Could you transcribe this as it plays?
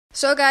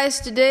So guys,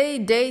 today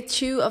day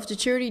 2 of the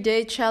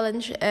 30-day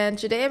challenge, and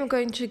today I'm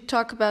going to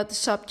talk about the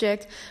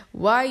subject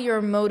why your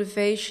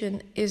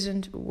motivation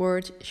isn't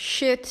worth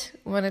shit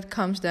when it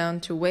comes down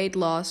to weight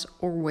loss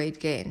or weight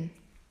gain.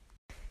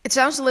 It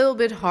sounds a little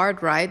bit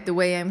hard, right? The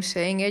way I'm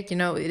saying it,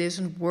 it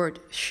isn't worth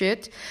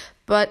shit.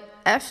 But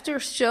after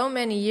so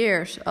many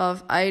years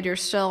of either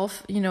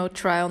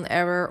trial and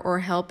error or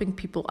helping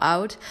people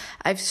out,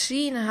 I've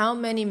seen how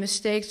many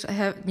mistakes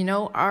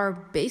are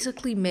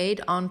basically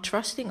made on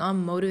trusting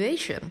on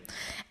motivation.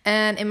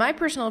 And in my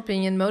personal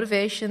opinion,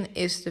 motivation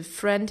is the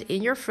friend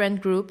in your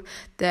friend group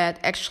that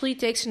actually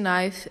takes a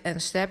knife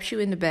and stabs you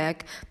in the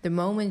back the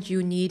moment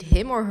you need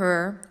him or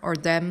her or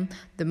them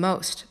the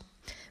most.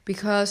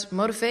 Because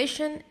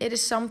motivation, it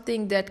is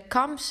something that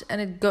comes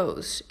and it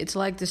goes. It's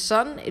like the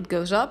sun, it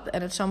goes up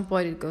and at some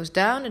point it goes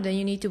down, and then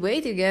you need to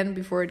wait again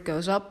before it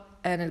goes up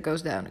and it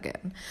goes down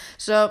again.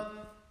 So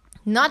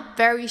not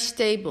very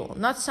stable,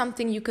 not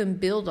something you can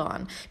build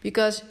on,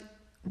 because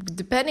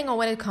depending on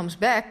when it comes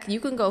back, you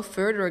can go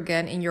further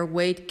again in your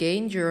weight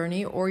gain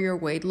journey or your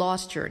weight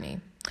loss journey.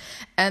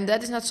 And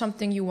that is not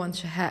something you want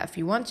to have.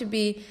 You want to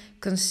be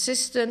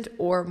consistent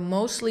or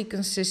mostly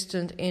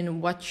consistent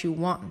in what you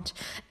want.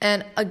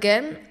 And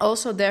again,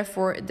 also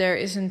therefore, there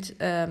isn't,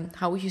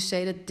 how would you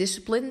say that,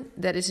 discipline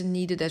that isn't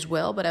needed as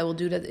well. But I will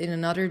do that in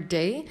another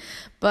day.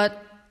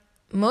 But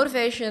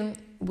motivation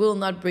will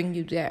not bring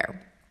you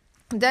there.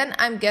 Then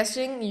I'm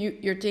guessing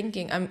you're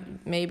thinking,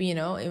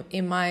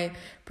 in my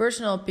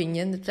personal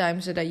opinion, the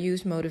times that I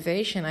used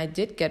motivation, I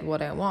did get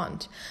what I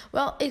want.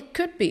 Well, it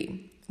could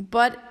be.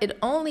 But it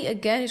only,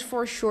 again, is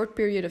for a short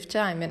period of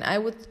time. And I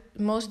would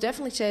most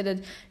definitely say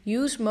that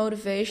use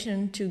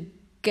motivation to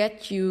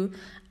get you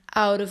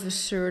out of a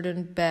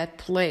certain bad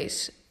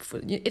place.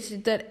 It's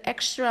that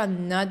extra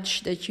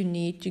nudge that you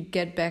need to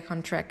get back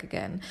on track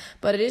again.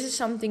 But it is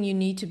something you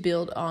need to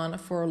build on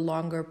for a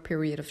longer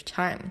period of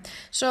time.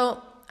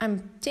 So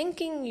I'm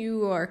thinking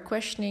you are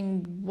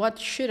questioning, what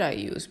should I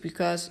use?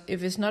 Because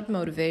if it's not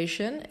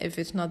motivation, if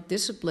it's not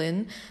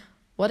discipline,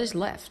 what is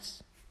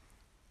left?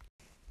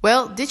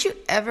 Well, did you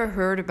ever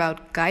heard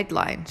about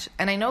guidelines?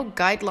 And I know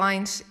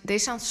guidelines, they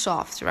sound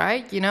soft,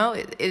 right?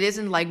 It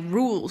isn't like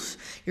rules.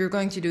 You're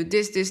going to do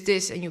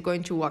this, and you're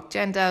going to walk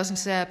 10,000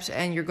 steps,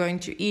 and you're going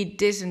to eat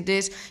this and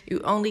this.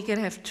 You only can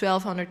have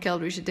 1,200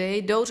 calories a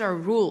day. Those are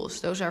rules.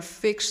 Those are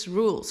fixed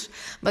rules.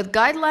 But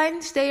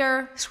guidelines, they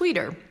are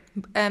sweeter.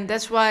 And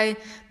that's why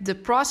the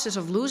process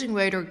of losing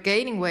weight or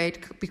gaining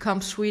weight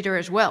becomes sweeter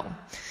as well.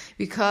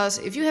 Because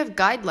if you have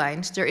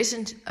guidelines, there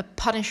isn't a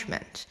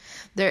punishment.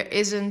 There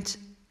isn't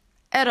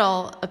at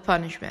all a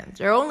punishment.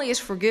 There only is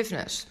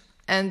forgiveness.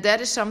 And that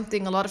is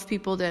something a lot of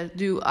people that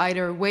do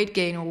either weight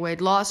gain or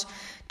weight loss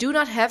do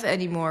not have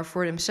anymore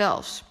for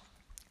themselves.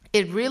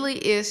 It really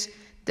is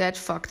that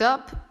fucked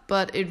up,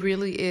 but it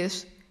really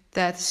is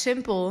that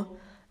simple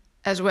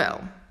as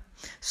well.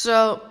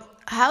 So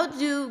how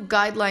do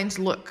guidelines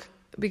look?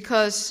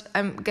 Because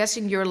I'm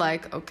guessing you're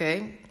like,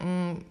 okay,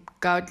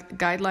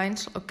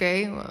 guidelines,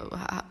 okay,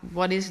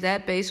 what is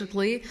that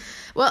basically?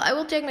 Well, I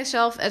will take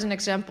myself as an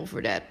example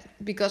for that,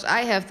 because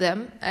I have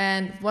them,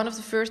 and one of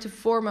the first and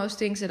foremost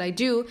things that I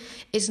do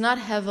is not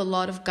have a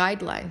lot of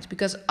guidelines,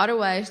 because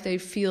otherwise they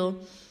feel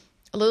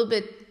a little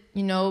bit,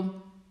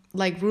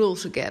 like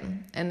rules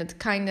again, and it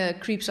kind of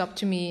creeps up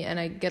to me, and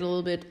I get a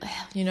little bit,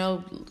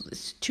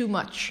 it's too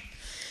much.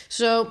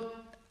 So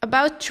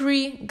about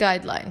 3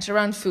 guidelines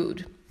around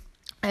food.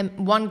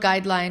 And 1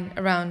 guideline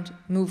around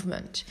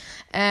movement.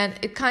 And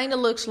it kind of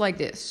looks like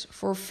this.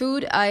 For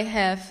food, I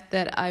have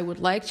that I would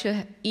like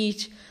to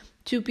eat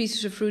 2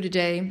 pieces of fruit a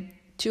day,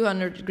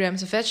 200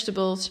 grams of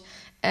vegetables,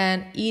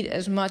 and eat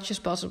as much as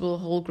possible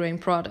whole grain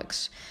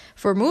products.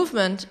 For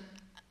movement,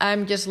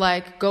 I'm just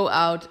like, go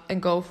out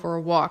and go for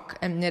a walk.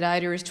 And it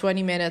either is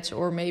 20 minutes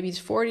or maybe it's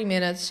 40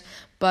 minutes,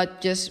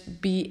 but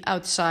just be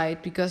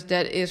outside, because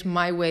that is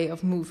my way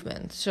of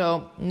movement.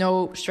 So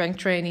no strength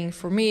training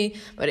for me,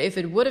 but if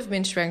it would have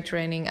been strength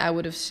training, I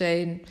would have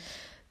said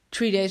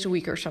 3 days a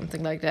week or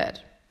something like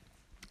that.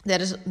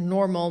 That is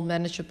normal,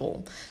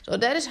 manageable. So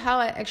that is how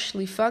I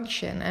actually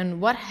function.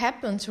 And what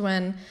happens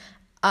when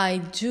I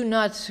do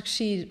not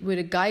succeed with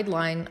a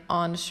guideline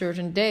on a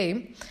certain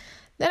day?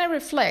 Then I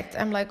reflect.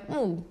 I'm like,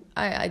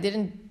 I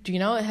didn't,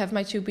 have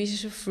my 2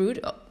 pieces of fruit.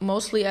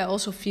 Mostly I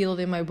also feel it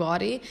in my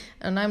body.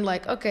 And I'm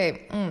like,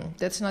 okay,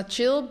 that's not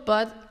chill,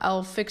 but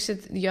I'll fix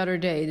it the other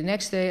day. The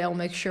next day I'll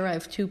make sure I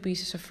have 2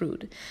 pieces of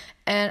fruit.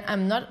 And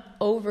I'm not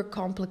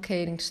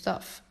overcomplicating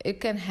stuff.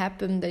 It can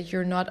happen that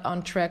you're not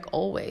on track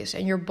always,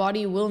 and your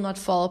body will not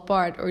fall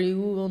apart, or you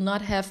will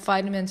not have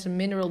vitamins and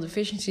mineral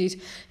deficiencies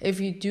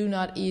if you do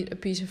not eat a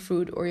piece of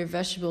fruit or your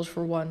vegetables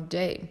for 1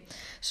 day.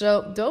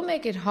 So don't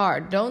make it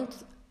hard. Don't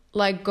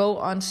go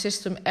on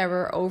system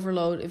error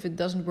overload if it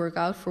doesn't work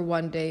out for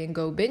 1 day and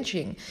go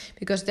binging,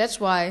 because that's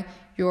why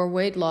your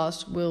weight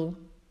loss will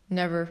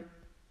never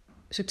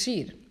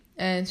succeed.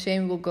 And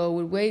same will go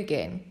with weight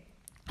gain.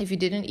 If you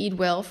didn't eat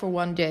well for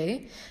 1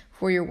 day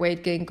for your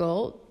weight gain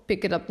goal,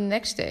 pick it up the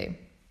next day.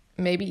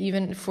 Maybe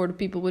even for the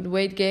people with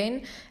weight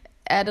gain,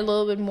 add a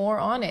little bit more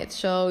on it,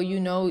 so you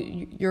know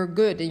you're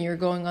good and you're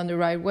going on the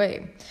right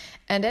way.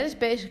 And that is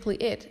basically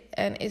it.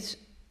 And it's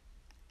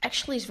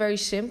very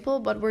simple,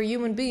 but we're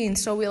human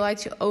beings, so we like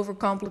to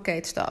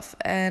overcomplicate stuff.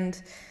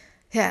 And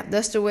yeah,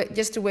 that's the way,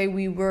 just the way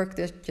we work,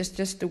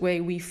 just the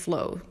way we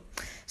flow.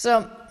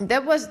 So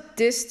that was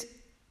this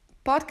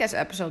podcast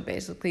episode,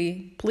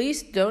 basically.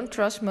 Please don't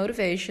trust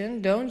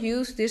motivation, don't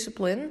use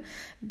discipline,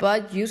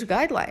 but use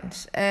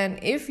guidelines. And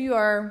if you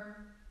are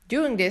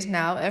doing this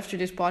now after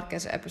this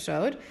podcast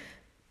episode,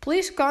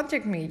 please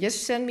contact me.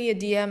 Just send me a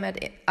DM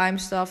at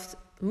imstuff_com.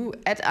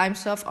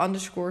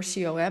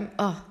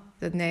 Oh,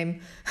 that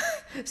name.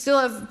 Still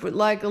have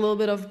like a little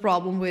bit of a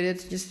problem with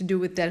it, just to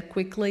do it that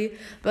quickly.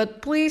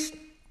 But please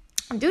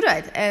do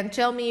that and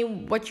tell me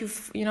what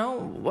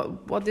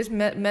what this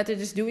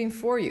method is doing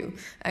for you.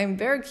 I'm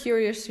very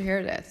curious to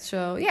hear that.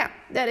 So yeah,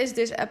 that is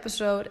this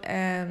episode,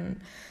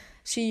 and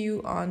see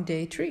you on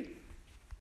day 3.